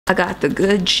I got the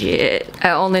good shit. I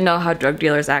only know how drug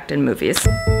dealers act in movies.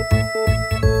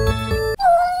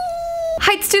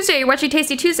 Hi, it's Tuesday. You're watching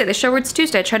Tasty Tuesday, the show where it's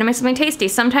Tuesday. I try to make something tasty.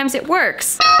 Sometimes it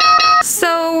works.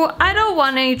 So, I don't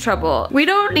want any trouble. We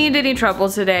don't need any trouble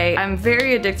today. I'm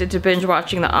very addicted to binge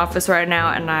watching The Office right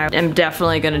now, and I am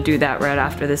definitely gonna do that right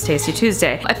after this Tasty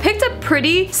Tuesday. I picked a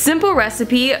pretty simple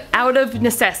recipe out of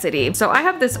necessity. So I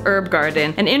have this herb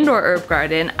garden, an indoor herb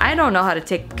garden. I don't know how to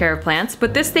take care of plants,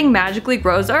 but this thing magically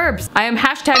grows herbs. I am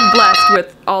hashtag blessed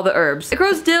with all the herbs. It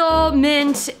grows dill,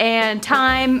 mint, and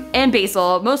thyme, and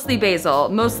basil.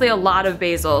 Mostly a lot of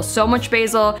basil. So much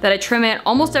basil that I trim it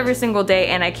almost every single day,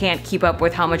 and I can't keep up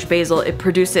with how much basil it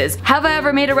produces. Have I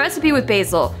ever made a recipe with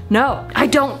basil? No. I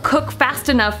don't cook fast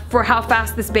enough for how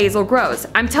fast this basil grows.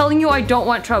 I'm telling you, I don't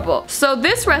want trouble. So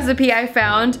this recipe I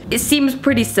found, it seems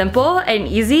pretty simple and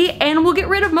easy, and will get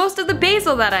rid of most of the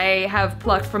basil that I have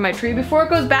plucked from my tree before it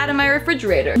goes bad in my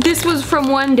refrigerator. This was from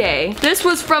one day. This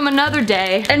was from another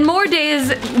day, and more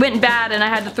days went bad and I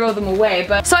had to throw them away.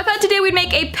 But so I thought today we'd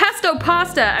make a pesto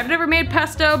pasta. I've never made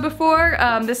pesto before.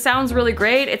 This sounds really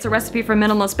great. It's a recipe from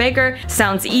Minimalist Baker.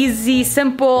 Sounds easy,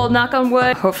 simple, knock on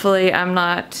wood. Hopefully I'm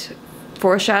not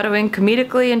foreshadowing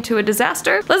comedically into a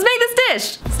disaster. Let's make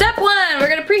this dish! Step 1, we're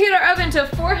gonna preheat our oven to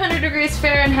 400 degrees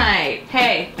Fahrenheit.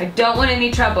 Hey, I don't want any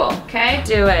trouble, okay?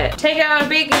 Do it. Take out a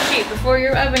baking sheet before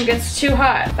your oven gets too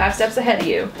hot. 5 steps ahead of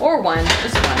you. Or 1,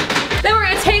 just 1. Then we're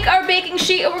gonna take our baking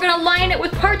sheet and we're gonna line it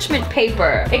with parchment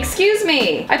paper. Excuse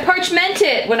me, I parchment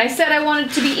it when I said I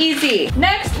wanted it to be easy.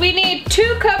 Next, we need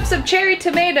 2 cups of cherry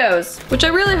tomatoes, which I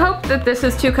really hope that this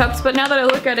is 2 cups, but now that I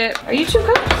look at it, are you 2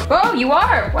 cups? Oh, you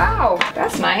are, wow,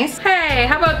 that's nice. Hey,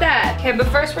 how about that? Okay, but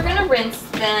first we're gonna rinse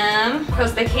them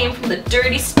because they came from the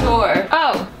dirty store.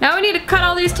 Oh, now we need to cut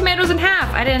all these tomatoes in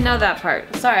half. I didn't know that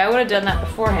part. Sorry, I would have done that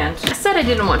beforehand. I said I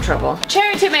didn't want trouble.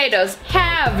 Cherry tomatoes,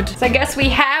 halved. So I guess we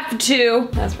have to.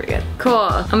 That's pretty good. Cool.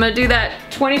 I'm gonna do that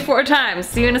 24 times.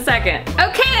 See you in a second.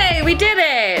 Okay, we did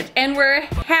it! And we're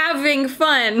having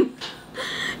fun.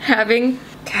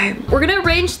 Okay, we're gonna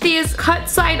arrange these cut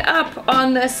side up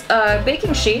on this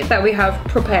baking sheet that we have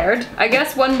prepared. I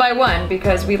guess 1 by 1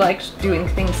 because we like doing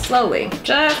things slowly.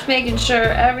 Just making sure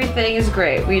everything is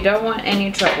great. We don't want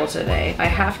any trouble today. I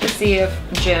have to see if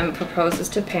Jim proposes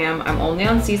to Pam. I'm only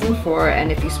on season 4,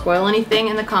 and if you spoil anything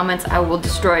in the comments, I will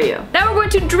destroy you. Now we're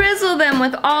going to drizzle them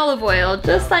with olive oil,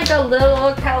 just like a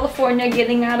little California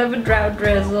getting out of a drought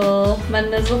drizzle. My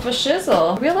nizzle for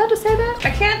shizzle. Are we allowed to say that?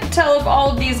 I can't tell if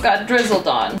all of these got drizzled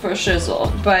on for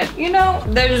shizzle, but you know,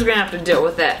 they're just gonna have to deal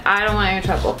with it. I don't want any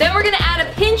trouble. Then we're gonna add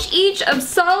a pinch each of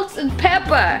salt and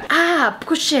pepper. Ah,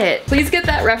 push it. Please get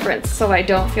that reference so I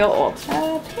don't feel old.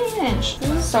 A pinch.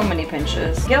 There's so many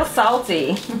pinches. Get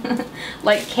salty.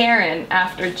 Like Karen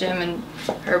after Jim and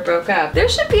her broke up. There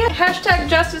should be a hashtag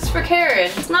justice for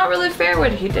Karen. It's not really fair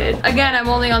what he did. Again, I'm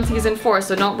only on season 4,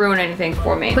 so don't ruin anything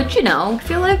for me. But you know, I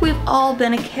feel like we've all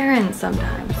been a Karen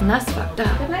sometimes, and that's fucked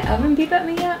up. Did my oven beep at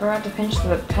me yet? Or I have to pinch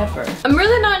the pepper? I'm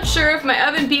really not sure if my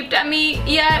oven beeped at me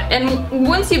yet, and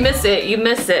once you miss it, you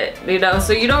know,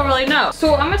 so you don't really know.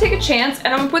 So I'm gonna take a chance,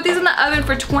 and I'm gonna put these in the oven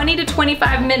for 20 to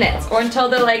 25 minutes, or until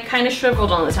they're like kind of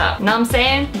shriveled on the top. You know what I'm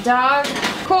saying? Dog.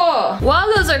 Cool. While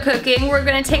those are cooking, we're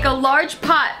gonna take a large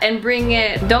pot and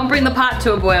don't bring the pot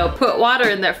to a boil. Put water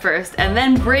in there first, and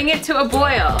then bring it to a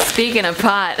boil. Speaking of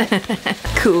pot,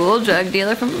 cool drug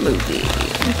dealer from a movie.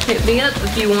 Hit me up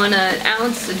if you want an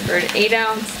ounce or an 8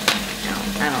 ounce. No,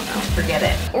 I don't know, forget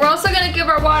it. We're also gonna give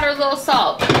our water a little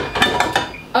salt.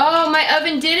 Oh, my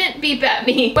oven didn't beep at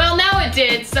me. Well, now it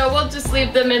did, so we'll just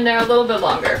leave them in there a little bit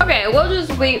longer. Okay, we'll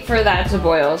just wait for that to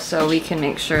boil so we can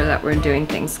make sure that we're doing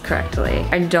things correctly.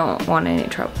 I don't want any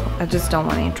trouble. I just don't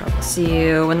want any trouble. See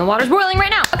you when the water's boiling right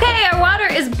now. Okay, our water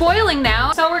is boiling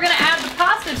now, so we're gonna add the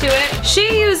pasta to it.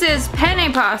 She uses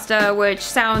penne pasta, which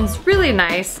sounds really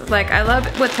nice. Like, I love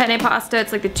it with penne pasta.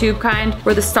 It's like the tube kind,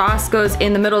 where the sauce goes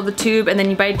in the middle of the tube and then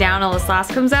you bite down and all the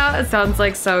sauce comes out. It sounds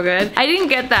like so good. I didn't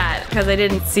get that because I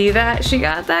didn't see that she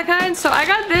got that kind, so I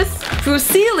got this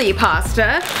fusilli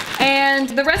pasta, and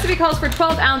the recipe calls for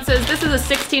 12 ounces. This is a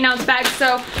 16-ounce bag,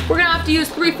 so we're gonna have to use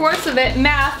 3/4 of it.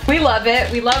 Math, we love it,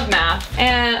 we love math,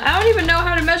 and I don't even know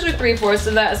how to measure 3/4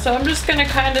 of that, so I'm just gonna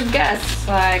kind of guess. It's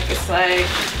like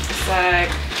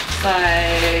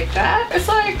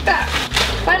that.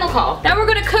 Final call. Now we're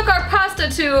gonna cook our pasta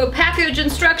to package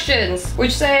instructions,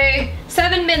 which say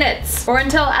 7 minutes, or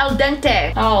until al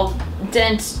dente. Al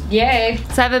dente, yay.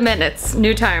 7 minutes,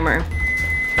 new timer.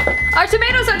 Our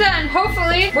tomatoes are done,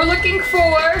 hopefully. We're looking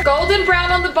for golden brown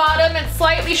on the bottom and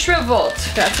slightly shriveled.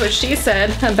 That's what she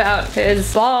said about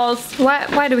his balls.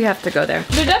 Why do we have to go there?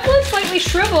 They're definitely slightly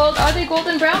shriveled. Are they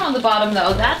golden brown on the bottom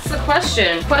though? That's the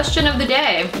question. Question of the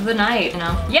day, of the night, you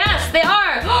know. Yes, they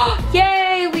are.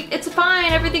 Yay, it's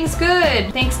fine, everything's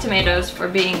good. Thanks tomatoes for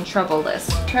being troubleless.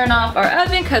 Turn off our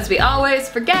oven because we always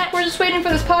forget. We're just waiting for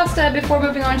this pasta before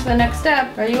moving on to the next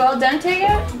step. Are you all dente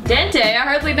yet? Dente? I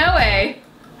hardly know a.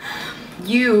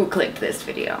 You clicked this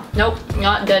video. Nope,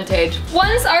 not dented.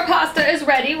 Once our pasta is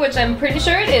ready, which I'm pretty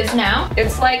sure it is now,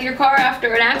 it's like your car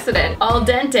after an accident, all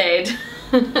dented.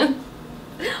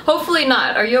 Hopefully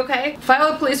not. Are you okay?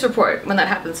 File a police report when that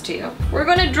happens to you. We're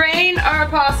gonna drain our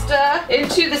pasta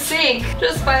into the sink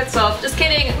just by itself. Just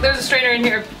kidding. There's a strainer in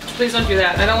here. Please don't do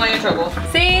that. I don't want any trouble.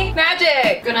 See?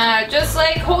 Magic. Gonna just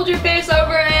like hold your face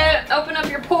over it, open up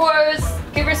your pores,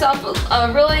 give yourself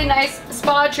a really nice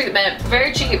spa treatment.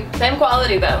 Very cheap. Same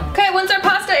quality though. Okay, once our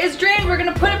pasta is drained, we're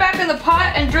gonna put it back in the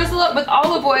pot and drizzle it with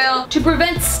olive oil to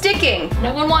prevent sticking.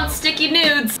 No one wants sticky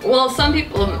nudes. Well, some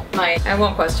people might. I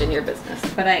won't question your business,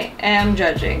 but I am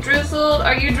judging. Drizzled.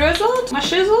 Are you drizzled? My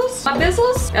shizzles? My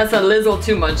bizzles? That's a lizzle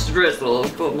too much drizzle.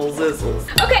 Put more zizzles.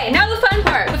 Okay, now the fun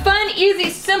part. The fun, easy,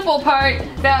 simple part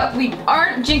that we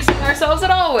aren't jinxing ourselves at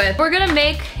all with. We're gonna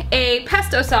make a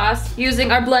pesto sauce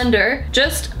using our blender.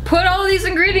 Just put all these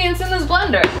ingredients in this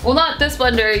blender. Well, not this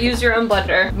blender, use your own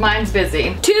blender. Mine's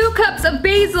busy. 2 cups of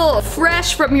basil,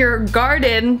 fresh from your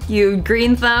garden, you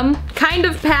green thumb. Kind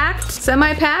of packed,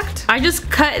 semi-packed. I just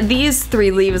cut these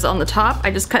 3 leaves on the top.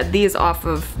 I just cut these off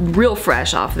of real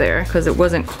fresh off there because it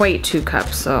wasn't quite 2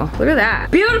 cups, so look at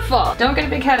that. Beautiful. Don't get a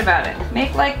big head about it.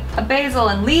 Make like a basil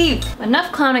and leave.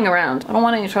 Enough clowning around. I don't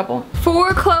want any trouble.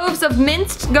 4 cloves of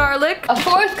minced garlic, a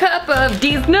 4th cup of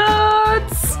these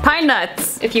nuts, pine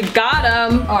nuts, if you got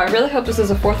them. Oh, I really hope this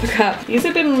is a 4th cup. These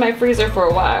have been in my freezer for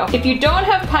a while. If you don't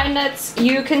have pine nuts,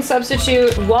 you can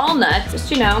substitute walnuts,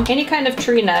 just, you know, any kind of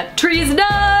tree nut. Tree's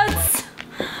nuts!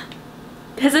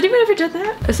 Has anyone ever done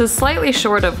that? This is slightly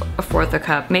short of a 4th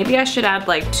cup. Maybe I should add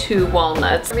like 2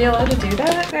 walnuts. Are we allowed to do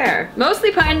that? There.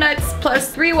 Mostly pine nuts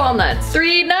plus 3 walnuts.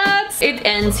 3 nuts! It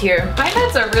ends here. Pine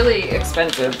nuts are really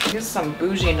expensive. Here's some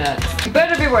bougie nuts. You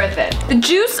better be worth it. The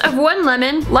juice of 1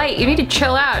 lemon. Light, you need to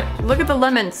chill out. Look at the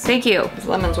lemons. Thank you. These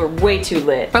lemons were way too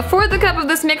lit. A 4th cup of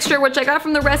this mixture, which I got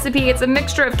from the recipe. It's a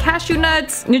mixture of cashew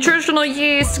nuts, nutritional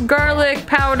yeast, garlic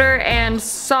powder, and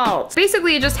salt.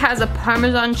 Basically, it just has a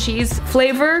Parmesan cheese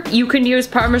flavor. You can use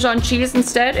Parmesan cheese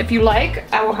instead if you like,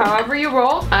 however you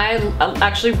roll. I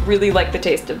actually really like the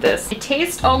taste of this. It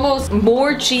tastes almost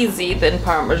more cheesy than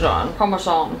Parmesan.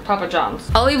 Papa John's.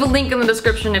 I'll leave a link in the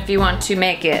description if you want to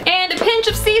make it. And a pinch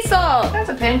of sea salt. That's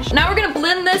a pinch. Now we're gonna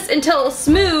blend this until it's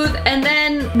smooth and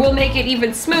then we'll make it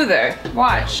even smoother.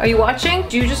 Watch. Are you watching?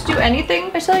 Do you just do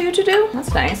anything I tell you to do?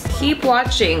 That's nice. Keep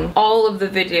watching all of the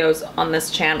videos on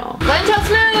this channel. Blend till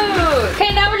smooth.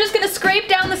 Okay, now we're just gonna scrape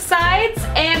down the sides.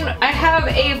 And I have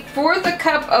a 4th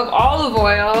cup of olive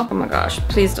oil. Oh my gosh,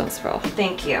 please don't spill.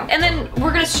 Thank you. And then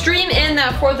we're gonna stream in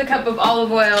that 4th cup of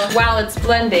olive oil while it's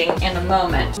blending in a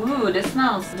moment. Ooh, this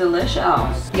smells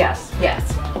delicious. Yes,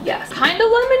 yes, yes. Kinda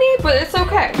lemony, but it's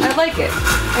okay. I like it.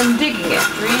 I'm digging it.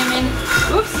 Stream in.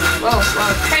 Oops. Whoa,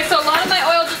 whoa. Okay, so a lot of my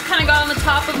oil just kind of got on the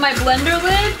top of my blender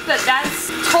lid, but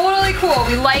that's totally cool.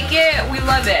 We like it, we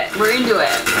love it. We're into it.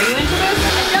 Are you into this?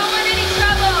 I don't want any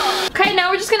trouble. Okay,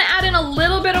 now we're just gonna add in a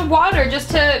little bit of water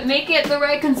just to make it the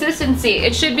right consistency.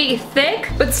 It should be thick,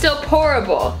 but still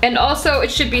pourable. And also it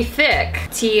should be thick,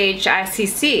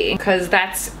 T-H-I-C-C, because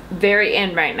that's very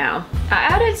in right now. I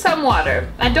added some water.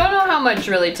 I don't know how much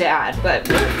really to add, but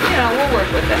you know, we'll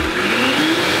work with it.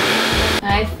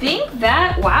 I think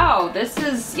that, wow, this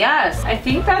is, yes, I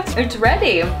think it's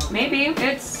ready. Maybe.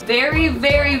 It's very,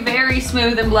 very, very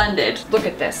smooth and blended. Look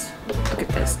at this. Look at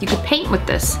this. You could paint with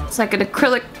this. It's like an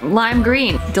acrylic lime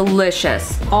green.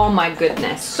 Delicious. Oh my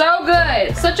goodness. So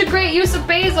good. Such a great use of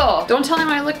basil. Don't tell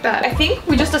anyone I looked at. I think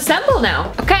we just assemble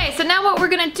now. Okay, so now what we're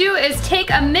gonna do is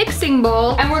take a mixing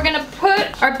bowl and we're gonna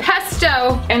put our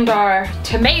pesto and our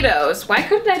tomatoes. Why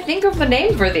couldn't I think of the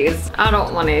name for these? I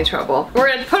don't want any trouble. We're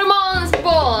gonna put them all in this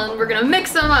bowl and we're gonna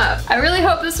mix them up. I really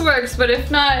hope this works, but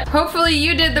if not, hopefully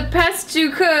you did the best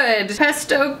you could.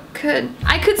 Pesto could.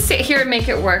 I could sit here and make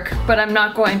it work. work, but I'm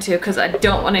not going to because I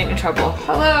don't want any trouble.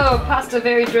 Hello, pasta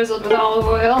very drizzled with olive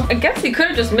oil. I guess you could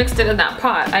have just mixed it in that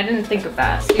pot. I didn't think of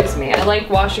that. Excuse me, I like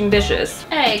washing dishes.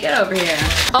 Hey, get over here.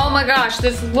 Oh my gosh,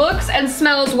 this looks and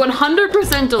smells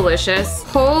 100% delicious.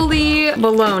 Holy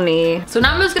baloney. So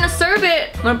now I'm just gonna serve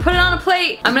it. I'm gonna put it on a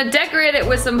plate. I'm gonna decorate it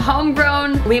with some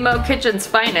homegrown Limo Kitchen's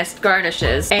finest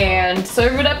garnishes and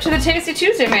serve it up to the Tasty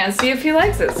Tuesday man. See if he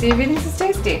likes it. See if he thinks it's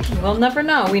tasty. We'll never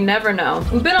know. We never know.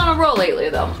 We've been on a roll lately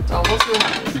though, so we'll see what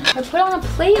happens. I put it on a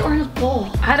plate or in a bowl?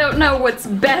 I don't know what's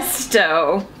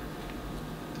besto.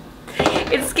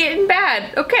 It's getting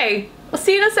bad. Okay, I'll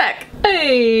see you in a sec.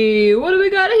 Hey, what do we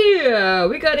got here?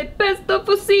 We got a pesto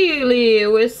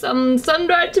fusilli with some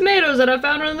sun-dried tomatoes that I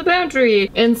found in the pantry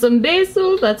and some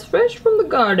basil that's fresh from the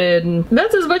garden.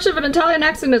 That's as much of an Italian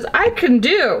accent as I can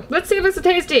do. Let's see if it's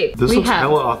tasty. This looks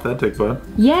hella authentic, bud.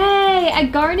 Yay, I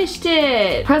garnished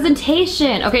it.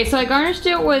 Presentation. Okay, so I garnished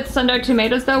it with sun-dried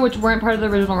tomatoes though, which weren't part of the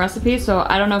original recipe, so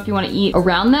I don't know if you want to eat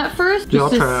around that first. Yeah, I'll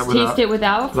just try to taste it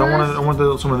without first. I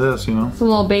want some of this, you know? Some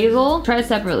little basil. Try it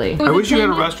separately. I wish you had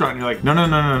a restaurant and you're like,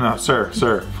 no, sir.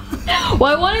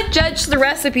 Well, I want to judge the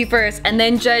recipe first and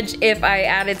then judge if I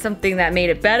added something that made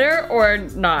it better or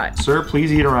not. Sir,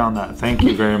 please eat around that. Thank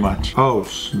you very much. Oh,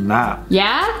 snap.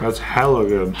 Yeah? That's hella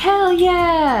good. Hell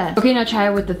yeah. Okay, now try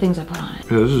it with the things I put on it.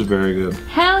 Yeah, this is very good.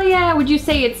 Hell yeah. Would you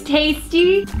say it's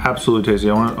tasty? Absolutely tasty.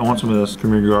 I want some of this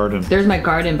from your garden. There's my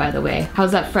garden, by the way.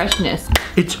 How's that freshness?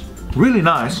 It's really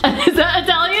nice. Is that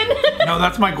Italian? No,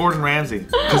 that's my Gordon Ramsay.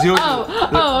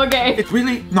 Oh, okay. It's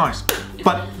really nice.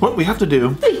 But what we have to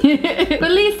do...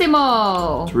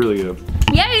 Bellissimo. It's really good.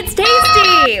 Yeah, it's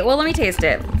tasty. Well, let me taste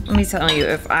it. Let me tell you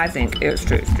if I think it's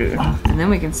tasty. And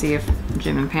then we can see if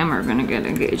Jim and Pam are gonna get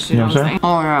engaged. You know what I'm saying?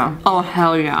 Oh yeah. Oh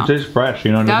hell yeah. It tastes fresh,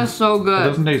 you know? That's so good. It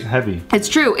doesn't taste heavy. It's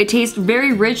true. It tastes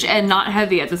very rich and not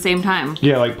heavy at the same time.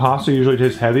 Yeah, like pasta usually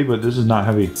tastes heavy, but this is not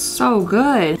heavy. So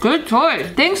good. Good choice.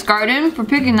 Thanks, Garden, for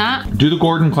picking that. Do the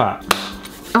Gordon clap.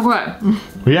 Okay.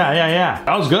 Yeah.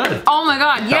 That was good. Oh my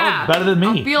god, yeah. That was better than me.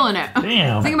 I'm feeling it.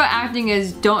 Damn. The thing about acting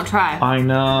is don't try. I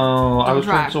know. I was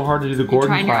trying so hard to do the Gordon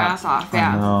clap. You're trying your ass off,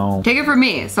 yeah. I know. Take it from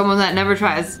me, someone that never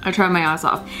tries. I try my ass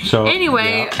off. So,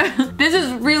 anyway, yeah. This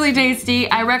is really tasty.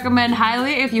 I recommend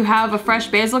highly if you have a fresh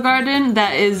basil garden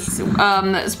that is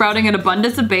sprouting an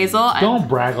abundance of basil. Don't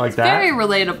brag like that. Very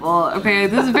relatable, okay?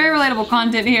 This is very relatable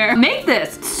content here. Make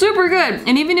this, super good.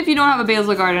 And even if you don't have a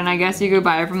basil garden, I guess you could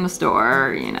buy it from the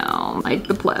store, you know, like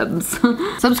the plebs.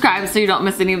 Subscribe so you don't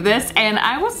miss any of this, and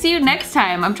I will see you next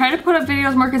time. I'm trying to put up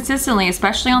videos more consistently,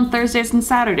 especially on Thursdays and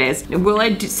Saturdays. Will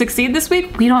I succeed this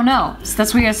week? We don't know. So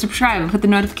that's why you gotta subscribe and put the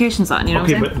notifications on, you know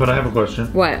what I'm saying? but I have a question.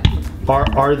 What?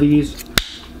 Are these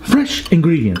fresh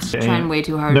ingredients? Trying way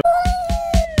too hard.